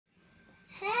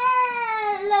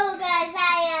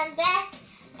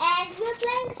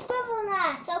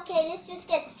Okay, let's just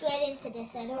get straight into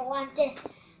this. I don't want this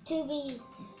to be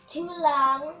too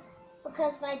long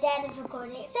because my dad is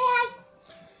recording. Say hi.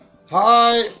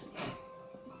 Hi.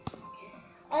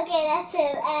 Okay, that's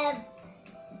it.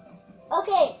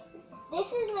 Okay, this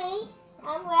is me.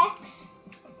 I'm Rex.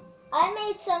 I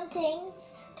made some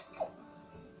things.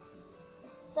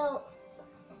 So,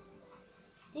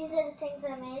 these are the things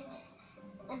I made.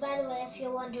 And by the way, if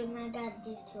you're wondering, I got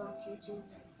these two off YouTube.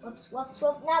 Whoops, whoops,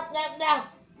 whoops. No, no, no.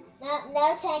 No,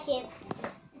 no, thank you.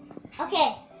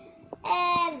 Okay.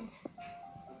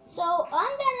 So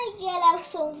I'm gonna get out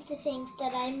some of the things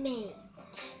that I made.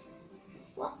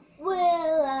 What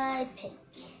will I pick?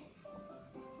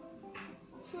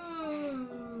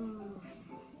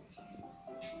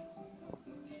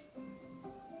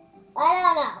 I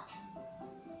don't know.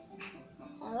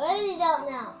 I really don't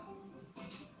know.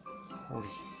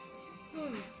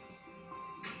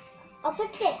 I'll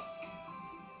pick this.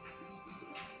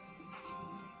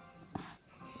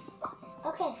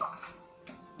 Okay.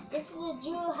 This is a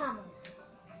jewel hammer.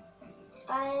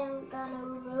 I am gonna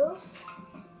remove.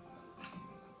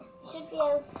 Should be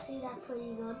able to see that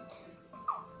pretty good.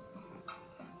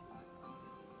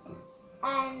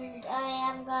 And I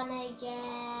am gonna get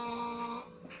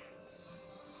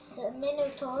a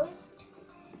minotaur.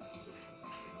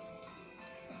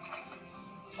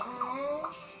 And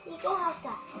you can have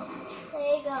that.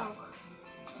 There you go.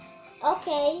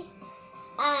 Okay.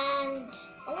 And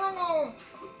I'm gonna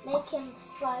make him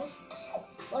fight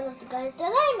one of the guys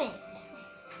that I made.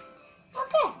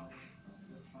 Okay.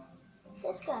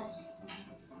 This guy.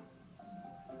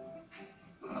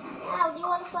 Now, do you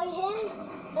want to fight him?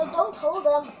 No, don't hold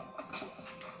him.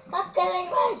 Stop getting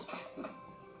me.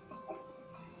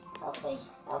 Help me,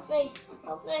 help me,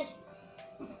 help me.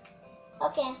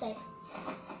 Okay, I'm safe.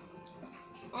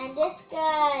 And this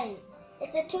guy,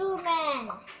 it's a two-man.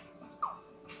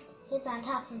 He's on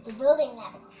top of the building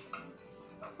now.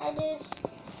 Hi, dude.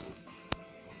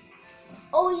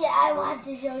 Oh yeah, I want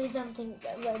to show you something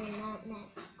really not bad.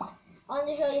 I want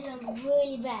to show you something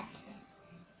really bad.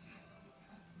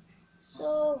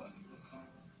 So,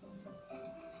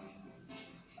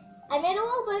 I made a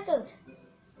wall breaker.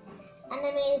 And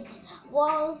I made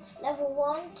walls level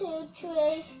 1, 2,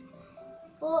 3,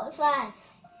 4, and 5.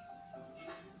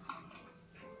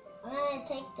 I'm gonna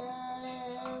take the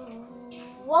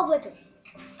wall breaker.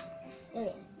 There it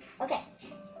is. Okay.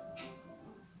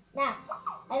 Now,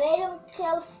 I made him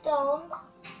kill stone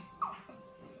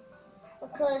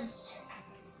because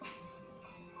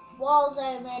walls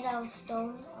are made out of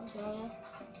stone. I'll show you.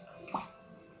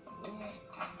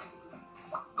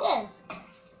 There.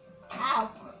 Ow.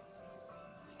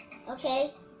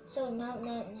 Okay. So no.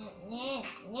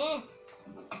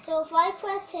 So if I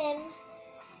press him,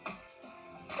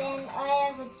 then I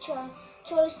have a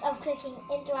choice of clicking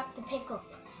interact to pick up.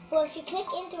 But if you click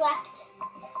interact,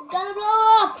 it's gonna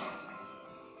blow up!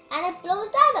 And it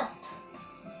blows that up.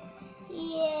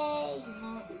 Yay,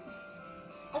 no.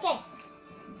 Okay,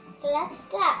 so that's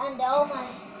that. And oh my.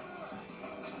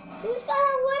 Who's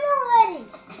gonna win already?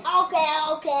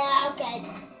 Okay.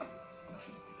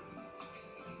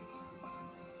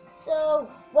 So,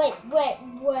 wait. What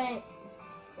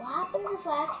happens if I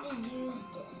actually use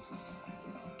this?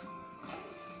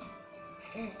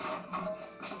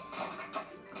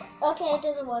 Okay, it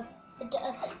doesn't work.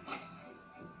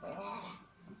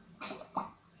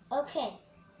 Okay,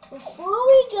 before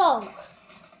we go,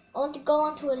 I want to go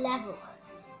onto a level.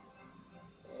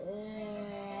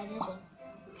 This one.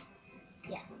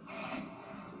 Yeah.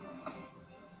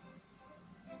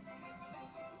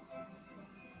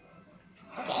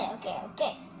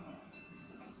 Okay.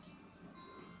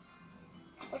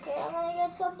 Okay, I'm gonna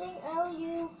get something.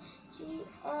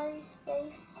 LUGI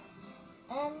space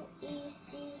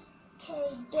MECK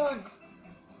done.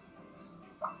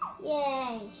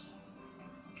 Yay.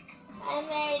 I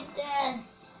made this.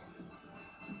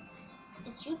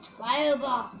 It shoots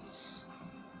fireballs.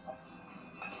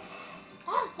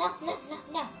 Ah,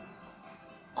 no.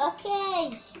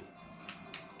 Okay.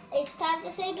 It's time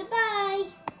to say goodbye.